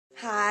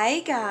Hi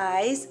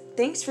guys,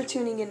 thanks for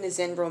tuning in to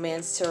Zen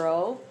Romance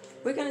Tarot.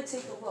 We're going to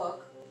take a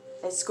look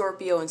at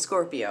Scorpio and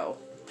Scorpio.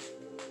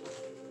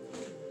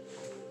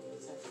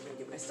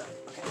 Get my stuff.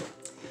 Okay.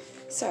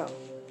 So,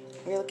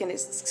 we're looking at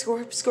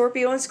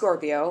Scorpio and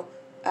Scorpio.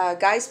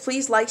 Guys,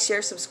 please like,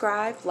 share,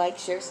 subscribe. Like,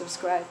 share,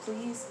 subscribe,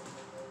 please.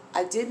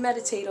 I did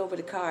meditate over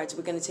the cards.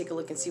 We're going to take a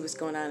look and see what's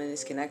going on in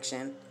this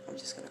connection. I'm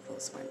just going to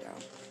close the window.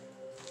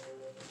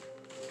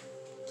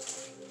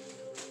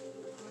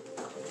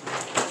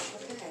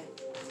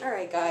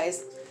 Alright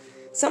guys,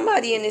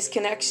 somebody in this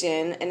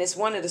connection, and it's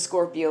one of the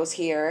Scorpios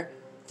here,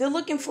 they're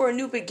looking for a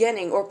new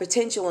beginning or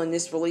potential in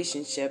this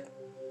relationship.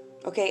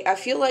 Okay, I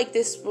feel like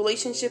this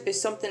relationship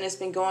is something that's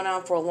been going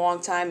on for a long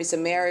time. It's a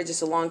marriage,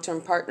 it's a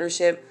long-term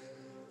partnership.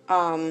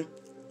 I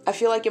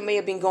feel like it may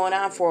have been going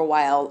on for a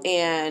while,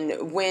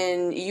 and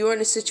when you're in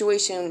a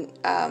situation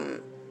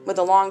with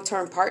a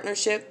long-term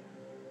partnership,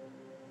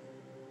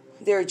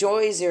 there are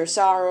joys, there are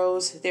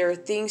sorrows, there are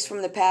things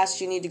from the past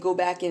you need to go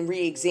back and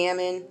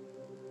re-examine.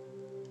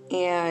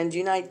 And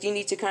you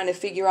need to kind of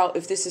figure out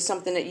if this is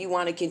something that you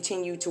want to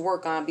continue to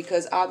work on,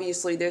 because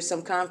obviously there's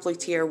some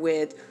conflict here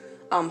with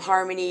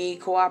harmony,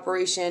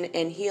 cooperation,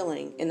 and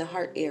healing in the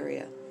heart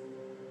area.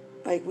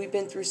 Like, we've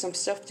been through some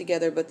stuff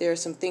together, but there are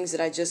some things that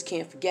I just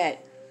can't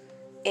forget.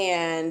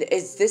 And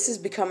this is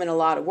becoming a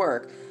lot of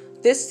work.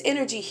 This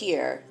energy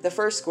here, the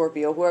first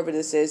Scorpio, whoever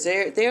this is,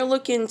 they're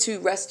looking to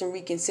rest and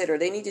reconsider.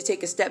 They need to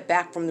take a step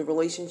back from the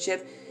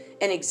relationship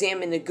and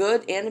examine the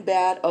good and the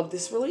bad of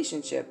this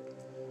relationship.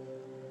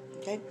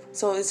 Okay,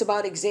 so it's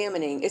about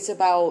examining. It's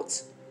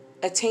about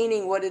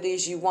attaining what it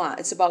is you want.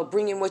 It's about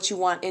bringing what you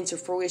want into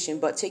fruition,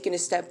 but taking a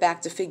step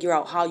back to figure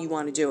out how you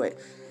want to do it.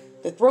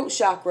 The throat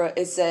chakra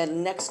is the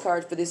next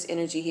card for this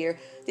energy here.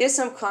 There's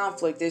some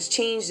conflict. There's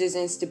change. There's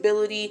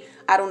instability.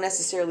 I don't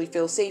necessarily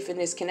feel safe in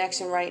this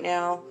connection right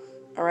now.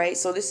 All right,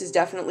 so this is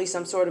definitely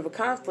some sort of a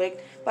conflict,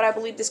 but I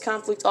believe this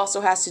conflict also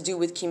has to do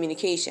with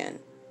communication.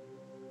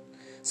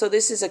 So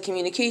this is a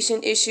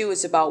communication issue.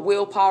 It's about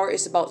willpower.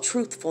 It's about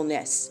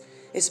truthfulness.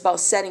 It's about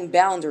setting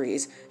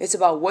boundaries. It's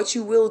about what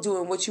you will do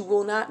and what you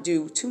will not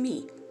do to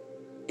me,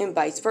 and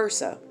vice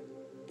versa.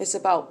 It's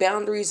about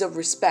boundaries of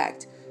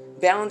respect,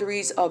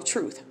 boundaries of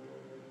truth.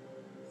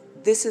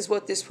 This is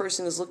what this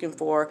person is looking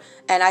for.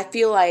 And I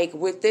feel like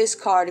with this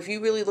card, if you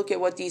really look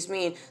at what these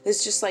mean,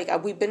 it's just like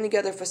we've been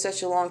together for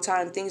such a long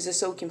time. Things are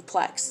so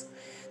complex.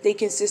 They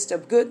consist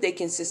of good. They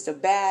consist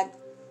of bad.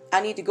 I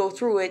need to go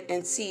through it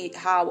and see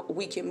how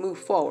we can move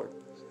forward.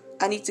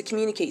 I need to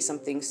communicate some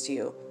things to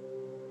you.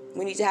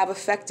 We need to have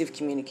effective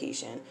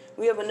communication.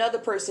 We have another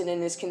person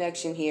in this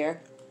connection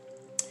here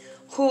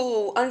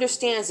who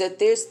understands that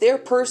there's their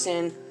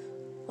person,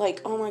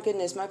 like, oh my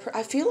goodness,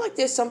 I feel like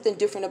there's something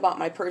different about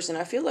my person.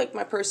 I feel like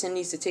my person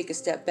needs to take a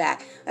step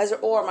back.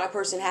 Or my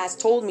person has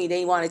told me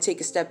they want to take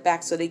a step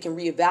back so they can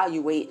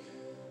reevaluate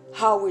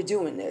how we're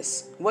doing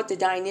this, what the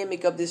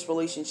dynamic of this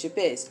relationship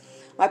is.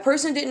 My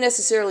person didn't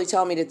necessarily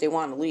tell me that they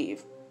want to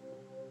leave,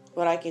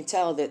 but I can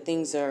tell that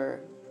things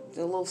are a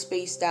little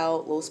spaced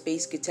out, a little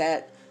space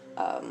cadet.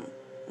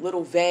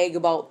 Little vague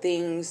about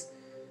things.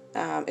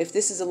 If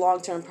this is a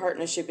long-term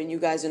partnership and you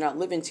guys are not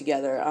living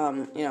together,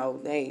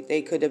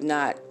 they could have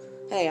not,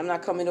 hey, I'm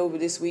not coming over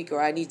this week,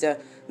 or I need to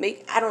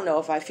I don't know,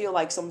 if I feel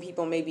like some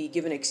people may be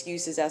giving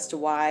excuses as to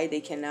why they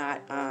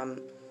cannot,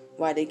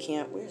 why they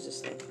can't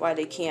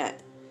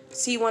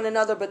see one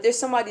another, but there's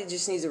somebody that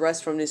just needs a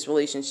rest from this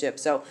relationship.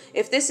 So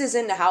if this is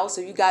in the house,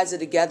 if you guys are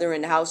together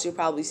in the house, you'll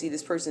probably see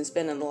this person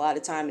spending a lot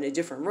of time in a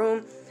different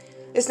room.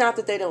 It's not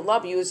that they don't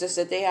love you. It's just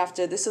that they have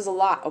to. This is a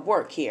lot of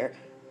work here.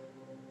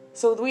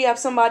 So we have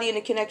somebody in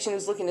a connection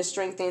who's looking to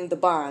strengthen the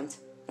bond.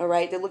 All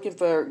right. They're looking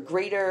for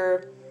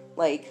greater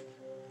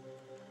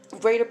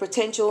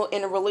potential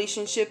in a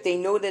relationship. They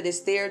know that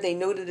it's there. They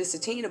know that it's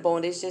attainable.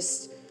 And it's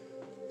just,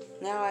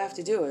 now I have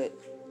to do it.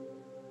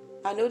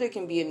 I know there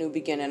can be a new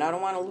beginning. I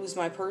don't want to lose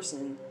my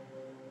person.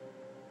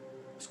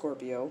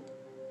 Scorpio.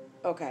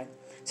 Okay.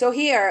 So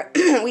here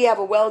we have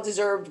a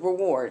well-deserved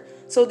reward.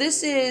 So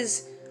this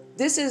is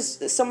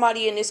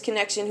somebody in this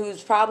connection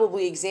who's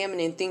probably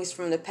examining things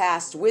from the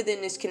past within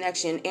this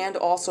connection and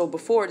also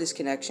before this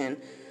connection,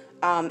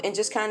 and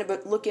just kind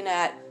of looking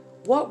at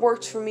what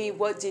worked for me,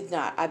 what did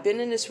not. I've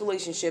been in this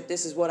relationship.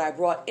 This is what I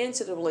brought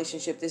into the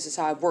relationship. This is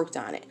how I've worked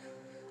on it.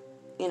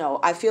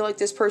 I feel like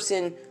this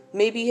person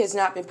maybe has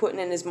not been putting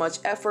in as much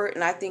effort,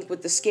 and I think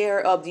with the scare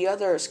of the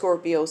other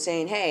Scorpio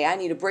saying, hey, I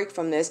need a break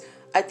from this,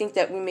 I think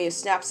that we may have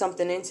snapped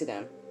something into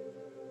them.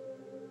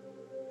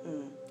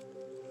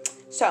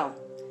 So,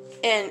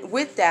 and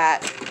with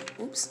that,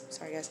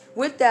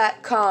 with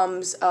that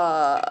comes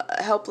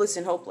helpless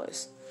and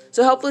hopeless.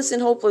 So helpless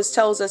and hopeless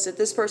tells us that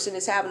this person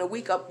is having a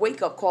wake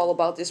up call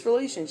about this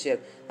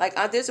relationship. Like,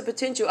 there's a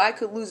potential I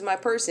could lose my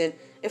person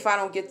if I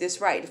don't get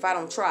this right, if I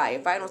don't try,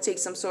 if I don't take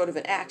some sort of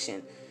an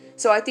action.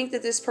 So I think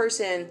that this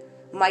person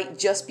might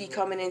just be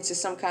coming into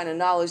some kind of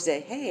knowledge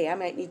that, hey, I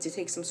might need to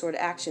take some sort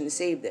of action to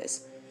save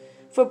this.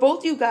 For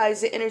both you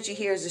guys, the energy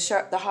here is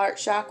the heart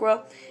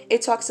chakra.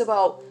 It talks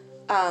about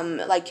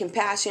like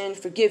compassion,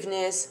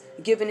 forgiveness,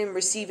 giving and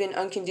receiving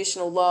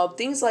unconditional love,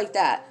 things like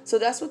that. So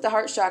that's what the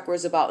heart chakra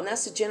is about, and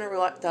that's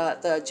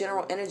the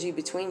general energy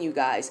between you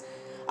guys.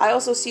 I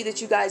also see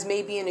that you guys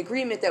may be in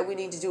agreement that we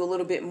need to do a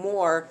little bit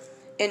more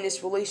in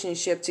this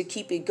relationship to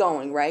keep it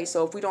going, right?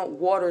 So if we don't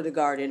water the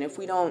garden, if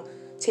we don't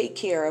take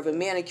care of and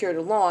manicure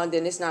the lawn,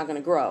 then it's not going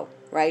to grow,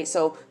 right?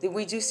 So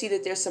we do see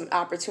that there's some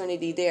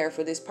opportunity there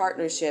for this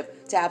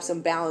partnership to have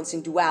some balance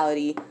and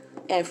duality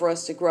and for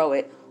us to grow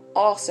it.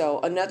 Also,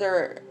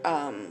 another,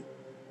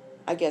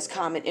 I guess,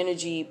 common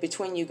energy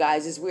between you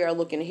guys is we are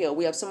looking to heal.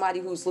 We have somebody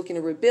who's looking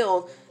to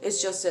rebuild.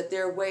 It's just that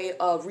their way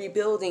of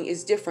rebuilding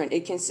is different.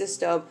 It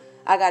consists of,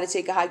 I got to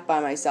take a hike by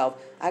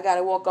myself. I got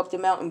to walk up the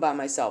mountain by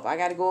myself. I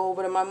got to go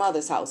over to my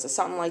mother's house or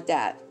something like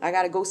that. I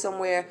got to go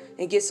somewhere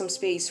and get some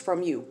space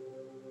from you.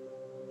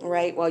 All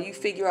right, while you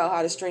figure out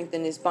how to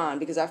strengthen this bond,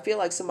 because I feel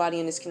like somebody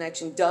in this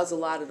connection does a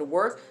lot of the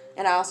work,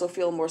 and I also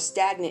feel more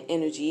stagnant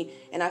energy,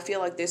 and I feel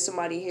like there's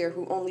somebody here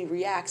who only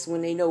reacts when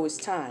they know it's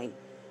time.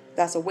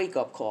 That's a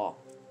wake-up call.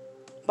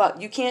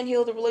 But you can't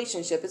heal the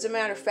relationship. As a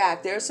matter of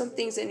fact, there are some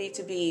things that need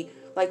to be,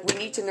 like we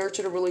need to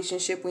nurture the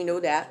relationship, we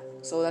know that,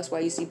 so that's why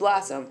you see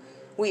Blossom.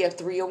 We have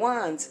Three of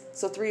Wands,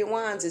 so Three of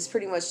Wands is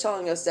pretty much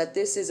telling us that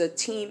this is a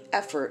team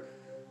effort.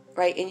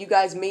 Right, and you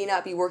guys may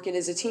not be working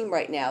as a team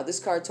right now. This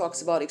card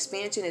talks about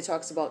expansion. It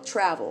talks about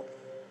travel.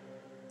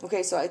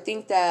 Okay, so I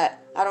think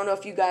that, I don't know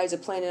if you guys are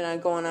planning on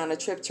going on a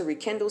trip to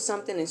rekindle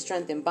something and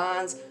strengthen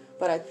bonds,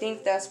 but I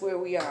think that's where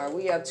we are.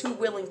 We have two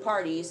willing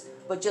parties,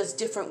 but just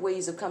different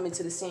ways of coming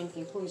to the same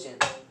conclusion,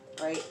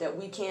 right? That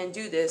we can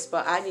do this,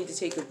 but I need to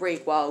take a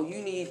break while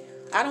you need,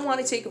 I don't want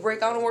to take a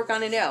break. I don't work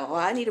on it now. Oh,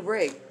 I need a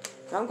break.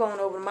 I'm going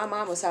over to my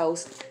mama's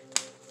house.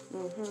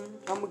 I'm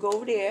going to go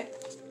over there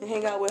and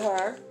hang out with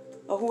her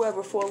or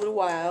whoever for a little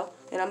while,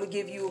 and I'm going to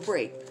give you a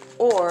break.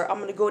 Or I'm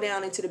going to go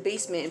down into the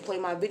basement and play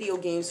my video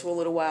games for a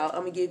little while.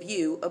 I'm going to give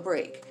you a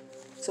break.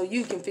 So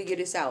you can figure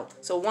this out.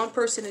 So one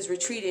person is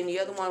retreating, the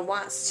other one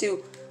wants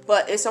to,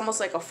 but it's almost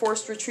like a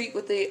forced retreat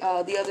with the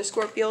other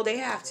Scorpio. They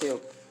have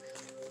to.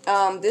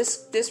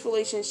 This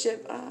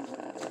relationship,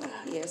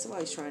 yeah,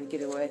 somebody's trying to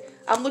get away.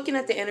 I'm looking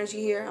at the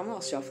energy here. I'm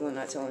all shuffling,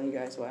 not telling you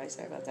guys why.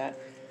 Sorry about that.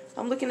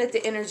 I'm looking at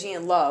the energy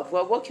and love.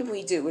 Well, what can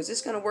we do? Is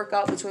this going to work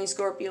out between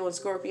Scorpio and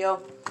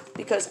Scorpio?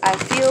 Because I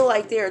feel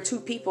like there are two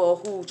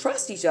people who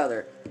trust each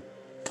other.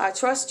 I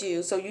trust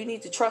you, so you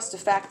need to trust the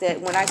fact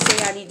that when I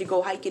say I need to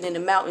go hiking in the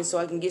mountains so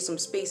I can get some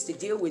space to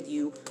deal with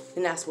you,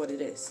 then that's what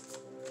it is.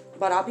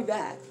 But I'll be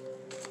back.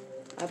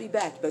 I'll be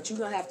back. But you're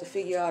going to have to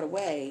figure out a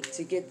way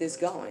to get this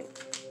going.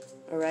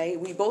 All right?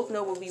 We both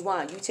know what we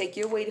want. You take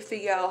your way to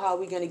figure out how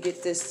we're going to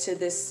get this to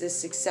this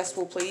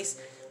successful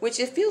place. Which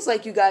it feels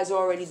like you guys are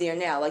already there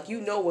now. Like,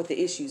 you know what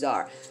the issues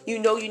are. You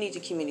know you need to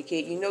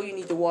communicate. You know you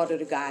need to water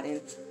the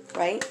garden.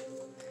 Right?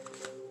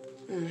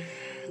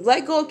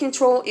 Let go of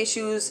control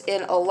issues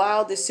and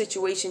allow this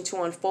situation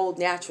to unfold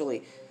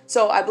naturally.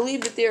 So I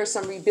believe that there is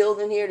some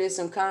rebuilding here. There's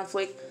some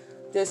conflict.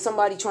 There's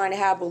somebody trying to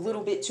have a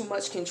little bit too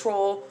much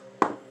control.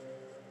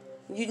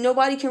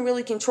 Nobody can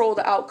really control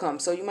the outcome.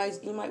 So you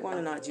might want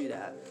to not do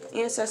that.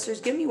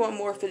 Ancestors, give me one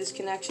more for this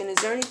connection. Is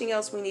there anything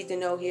else we need to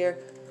know here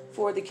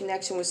for the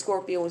connection with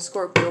Scorpio and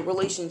Scorpio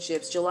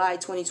relationships, July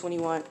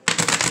 2021.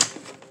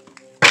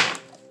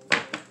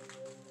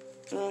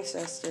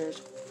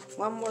 Ancestors.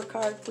 One more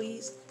card,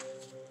 please.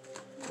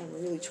 I'm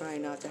really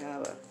trying not to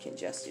have a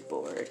congested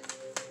board.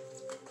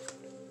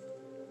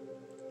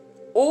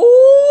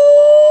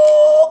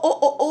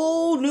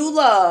 Oh, new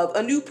love.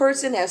 A new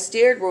person has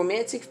stirred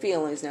romantic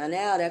feelings. Now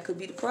that could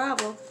be the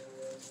problem.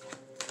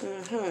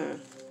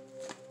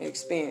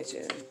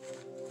 Expansion.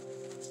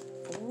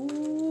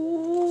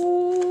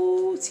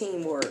 Ooh,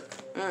 teamwork.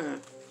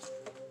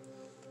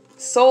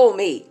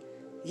 Soulmate.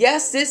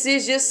 Yes, this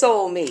is your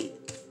soulmate.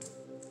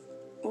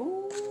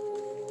 Ooh,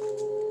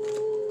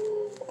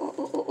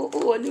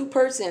 a new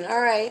person. All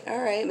right,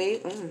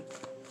 mate.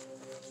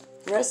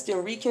 Rest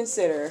and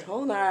reconsider.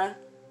 Hold on.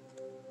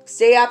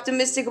 Stay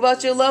optimistic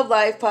about your love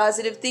life.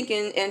 Positive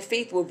thinking and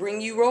faith will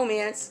bring you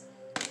romance.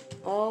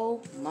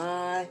 Oh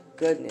my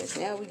goodness.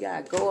 Now we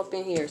gotta go up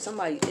in here.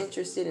 Somebody's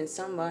interested in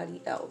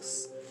somebody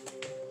else.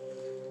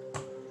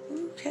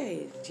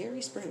 Okay,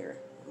 Jerry Springer.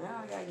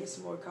 Now I gotta get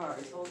some more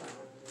cards. Hold on.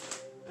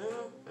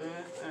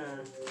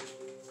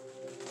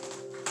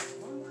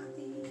 What about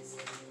these?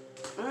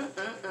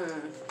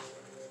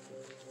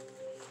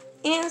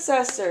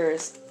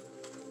 Ancestors.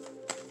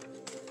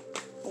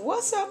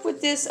 What's up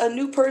with this? A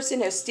new person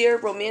has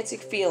stirred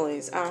romantic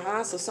feelings.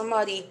 So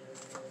somebody,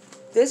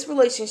 this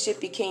relationship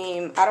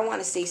became, I don't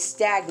want to say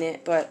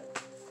stagnant, but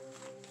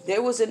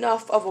there was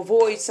enough of a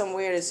void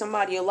somewhere that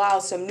somebody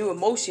allowed some new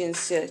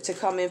emotions to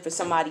come in for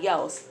somebody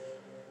else.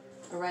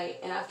 All right.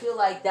 And I feel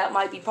like that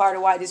might be part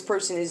of why this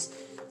person is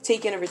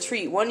taking a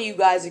retreat. One of you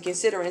guys are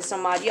considering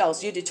somebody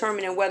else. You're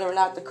determining whether or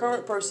not the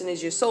current person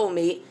is your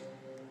soulmate.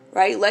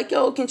 Right. Let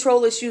go of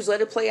control issues.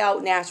 Let it play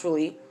out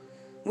naturally.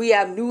 We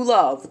have new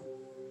love.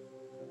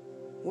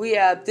 We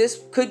have,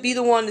 this could be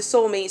the one, the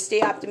soulmate.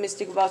 Stay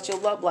optimistic about your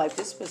love life.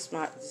 This is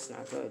not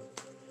good.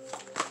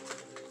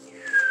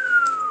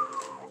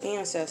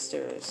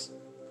 Ancestors.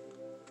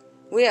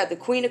 We have the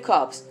Queen of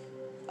Cups.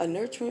 A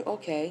nurturing,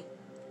 okay.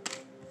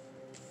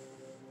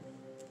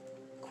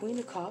 Queen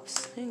of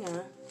Cups, hang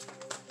on.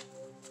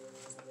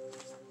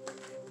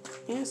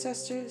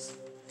 Ancestors,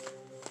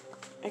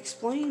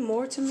 explain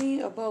more to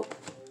me about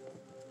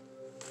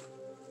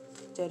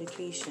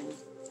dedication.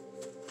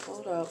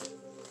 Hold up.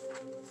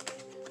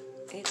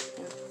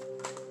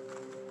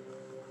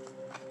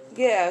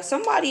 Yeah,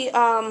 somebody,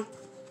 one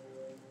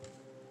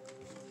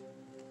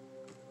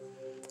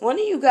of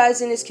you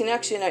guys in this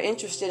connection are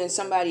interested in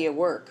somebody at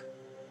work.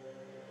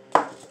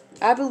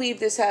 I believe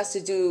this has to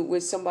do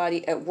with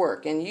somebody at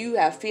work, and you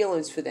have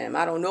feelings for them.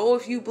 I don't know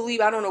if you believe,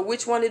 I don't know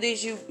which one it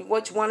is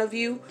which one of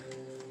you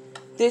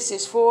this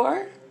is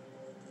for.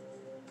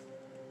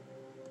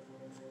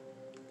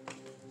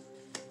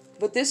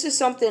 But this is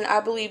something I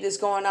believe is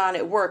going on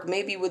at work,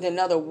 maybe with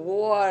another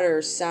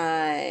water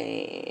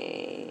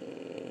sign.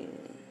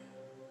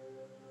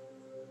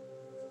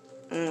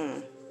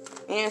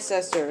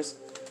 Ancestors,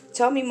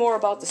 tell me more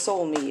about the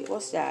soulmate.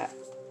 What's that?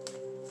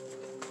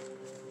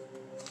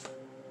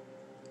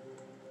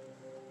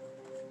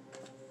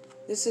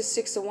 This is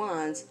Six of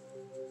Wands.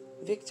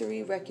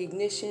 Victory,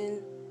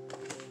 recognition.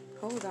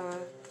 Hold on.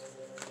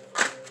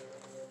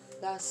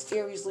 That's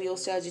Aries, Leo,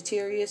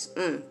 Sagittarius.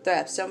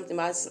 That's something.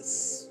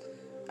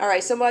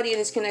 Alright, somebody in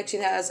this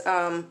connection has,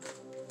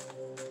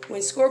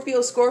 when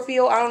Scorpio,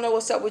 I don't know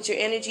what's up with your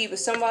energy, but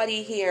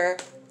somebody here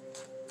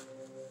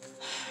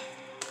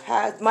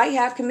might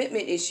have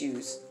commitment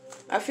issues.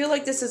 I feel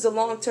like this is a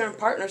long-term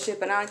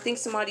partnership, and I think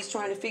somebody's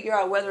trying to figure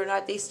out whether or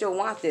not they still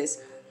want this.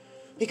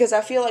 Because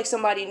I feel like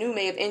somebody new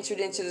may have entered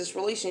into this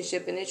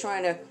relationship, and they're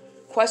trying to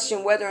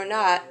question whether or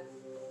not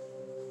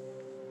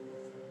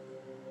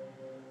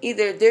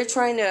either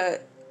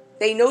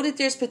they know that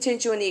there's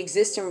potential in the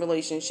existing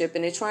relationship,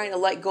 and they're trying to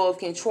let go of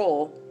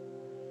control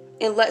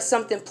and let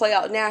something play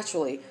out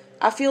naturally.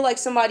 I feel like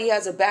somebody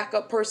has a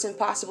backup person,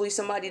 possibly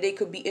somebody they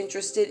could be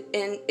interested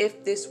in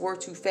if this were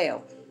to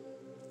fail.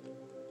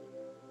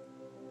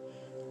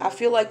 I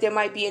feel like there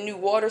might be a new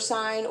water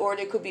sign, or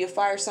there could be a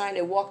fire sign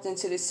that walked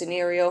into this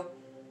scenario,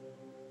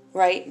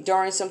 right,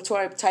 during some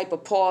type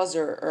of pause,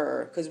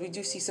 or because we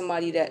do see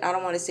somebody that, I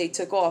don't want to say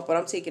took off, but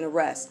I'm taking a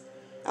rest.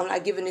 I'm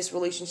not giving this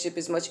relationship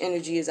as much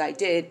energy as I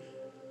did.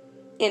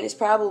 And it's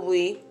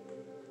probably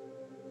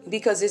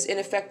because there's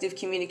ineffective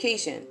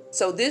communication.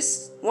 So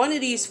one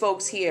of these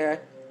folks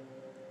here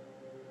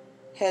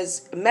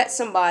has met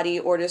somebody,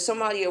 or there's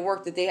somebody at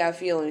work that they have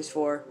feelings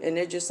for. And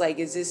they're just like,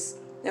 it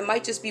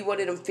might just be one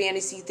of them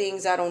fantasy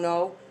things, I don't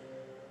know.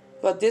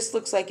 But this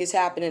looks like it's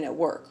happening at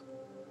work.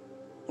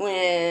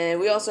 When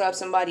we also have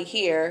somebody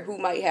here who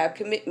might have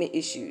commitment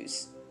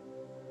issues.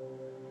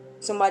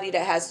 Somebody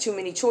that has too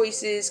many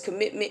choices,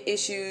 commitment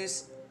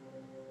issues.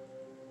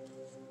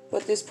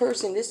 But this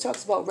person, this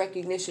talks about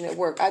recognition at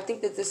work. I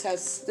think that this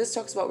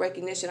talks about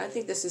recognition. I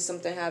think this is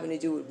something having to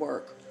do with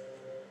work.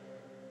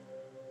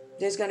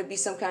 There's going to be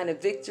some kind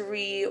of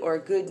victory or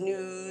good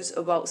news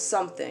about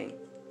something.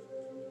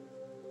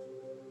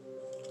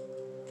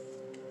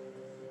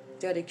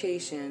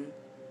 Dedication.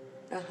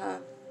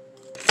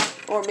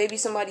 Or maybe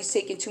somebody's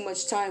taking too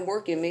much time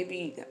working.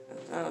 Maybe,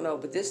 I don't know,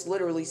 but this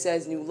literally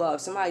says new love.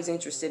 Somebody's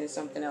interested in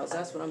something else.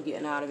 That's what I'm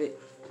getting out of it.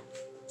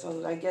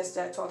 So I guess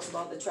that talks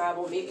about the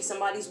travel. Maybe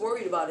somebody's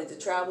worried about it. The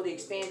travel, the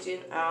expansion.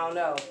 I don't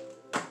know.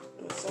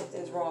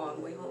 Something's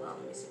wrong. Wait, hold on.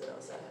 Let me see what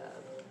else I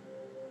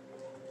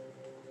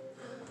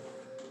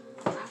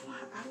have.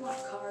 I want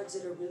cards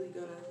that are really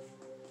going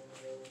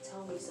to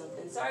tell me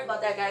something. Sorry about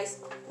that, guys.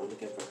 I'm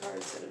looking for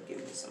cards that will give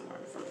me some more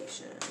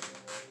information.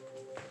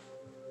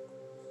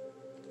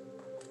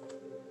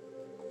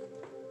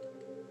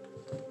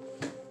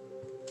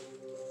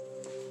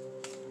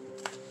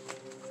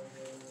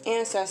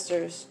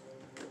 Ancestors.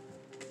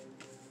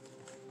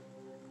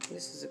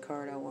 This is a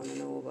card I want to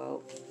know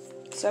about.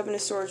 Seven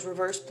of Swords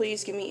reversed.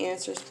 Please give me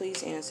answers,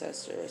 please,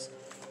 ancestors.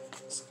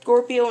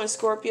 Scorpio and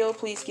Scorpio,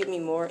 please give me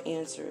more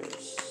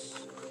answers.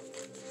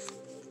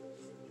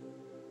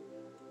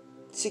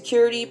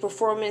 Security,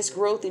 performance,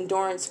 growth,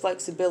 endurance,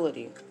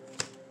 flexibility.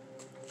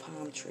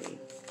 Palm tree.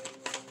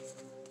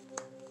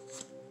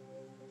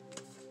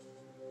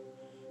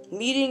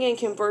 Meeting and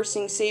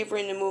conversing,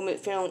 savoring the moment,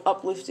 feeling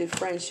uplifted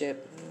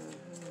friendship.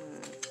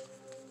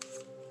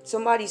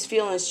 Somebody's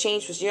feelings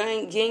change with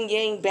yin,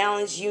 yang,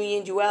 balance,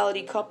 union,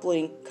 duality,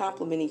 coupling,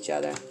 complement each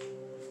other.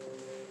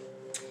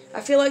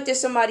 I feel like there's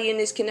somebody in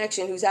this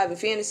connection who's having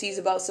fantasies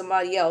about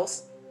somebody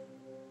else.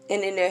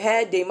 And in their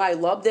head, they might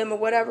love them or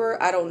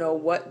whatever. I don't know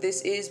what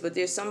this is, but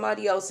there's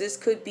somebody else. This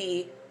could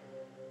be.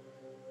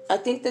 I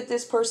think that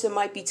this person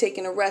might be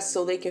taking a rest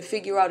so they can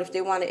figure out if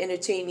they want to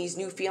entertain these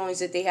new feelings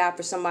that they have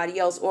for somebody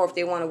else, or if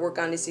they want to work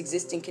on this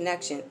existing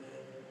connection.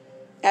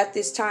 At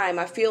this time,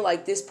 I feel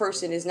like this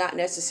person is not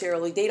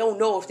necessarily, they don't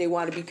know if they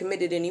want to be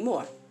committed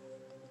anymore.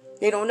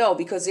 They don't know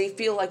because they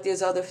feel like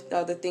there's other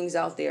things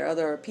out there,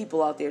 other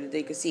people out there that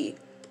they could see.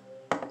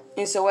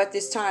 And so at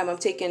this time, I'm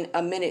taking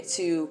a minute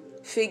to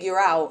figure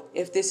out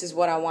if this is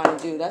what I want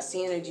to do. That's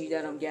the energy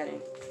that I'm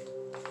getting.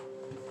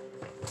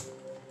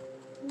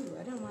 Ooh,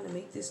 I don't want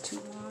this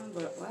too long,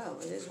 but wow,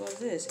 it is what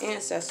it is.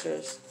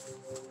 Ancestors.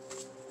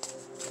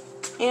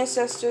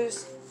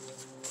 Ancestors,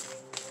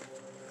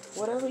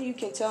 whatever you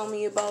can tell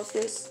me about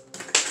this.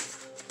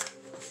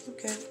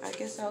 Okay, I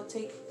guess I'll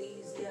take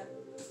these. Yeah.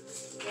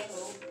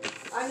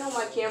 I know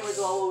my camera's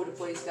all over the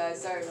place,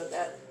 guys. Sorry about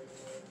that.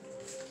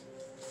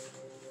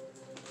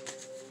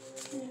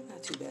 Yeah,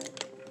 not too bad.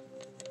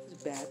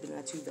 It's bad, but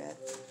not too bad.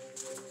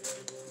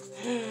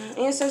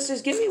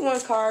 Ancestors, give me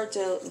one card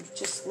to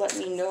just let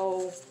me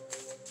know.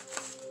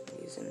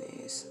 Using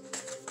these.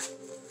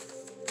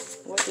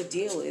 What the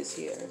deal is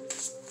here.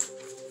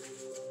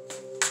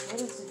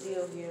 What is the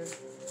deal here?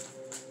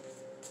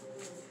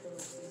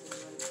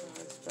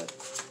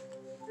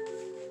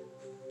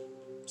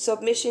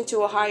 Submission to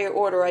a higher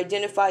order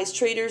identifies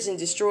traitors and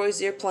destroys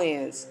their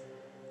plans.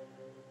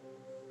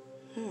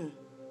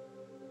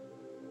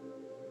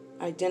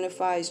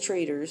 Identifies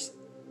traitors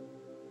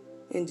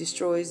and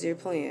destroys their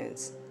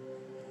plans.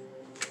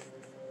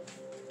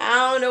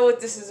 I don't know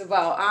what this is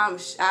about. I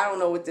don't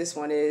know what this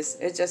one is.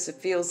 It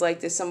feels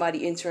like there's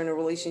somebody entering a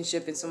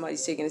relationship and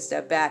somebody's taking a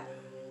step back.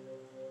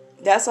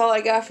 That's all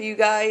I got for you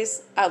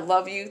guys. I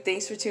love you.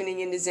 Thanks for tuning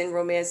in to Zen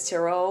Romance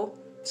Tarot,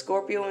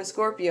 Scorpio and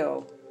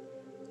Scorpio.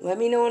 Let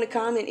me know in the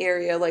comment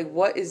area, like,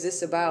 what is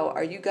this about?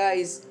 Are you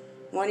guys,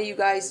 one of you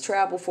guys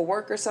travel for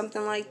work or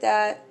something like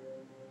that?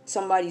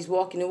 Somebody's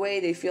walking away.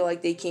 They feel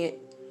like they can't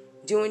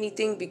do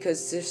anything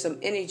because there's some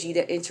energy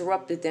that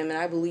interrupted them, and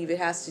I believe it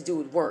has to do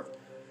with work.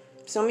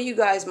 Some of you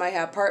guys might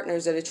have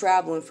partners that are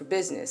traveling for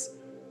business.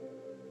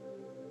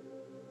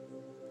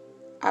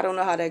 I don't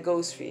know how that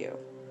goes for you.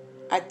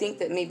 I think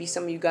that maybe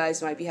some of you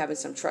guys might be having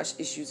some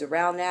trust issues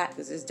around that,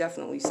 because there's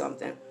definitely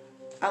something.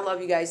 I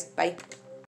love you guys. Bye.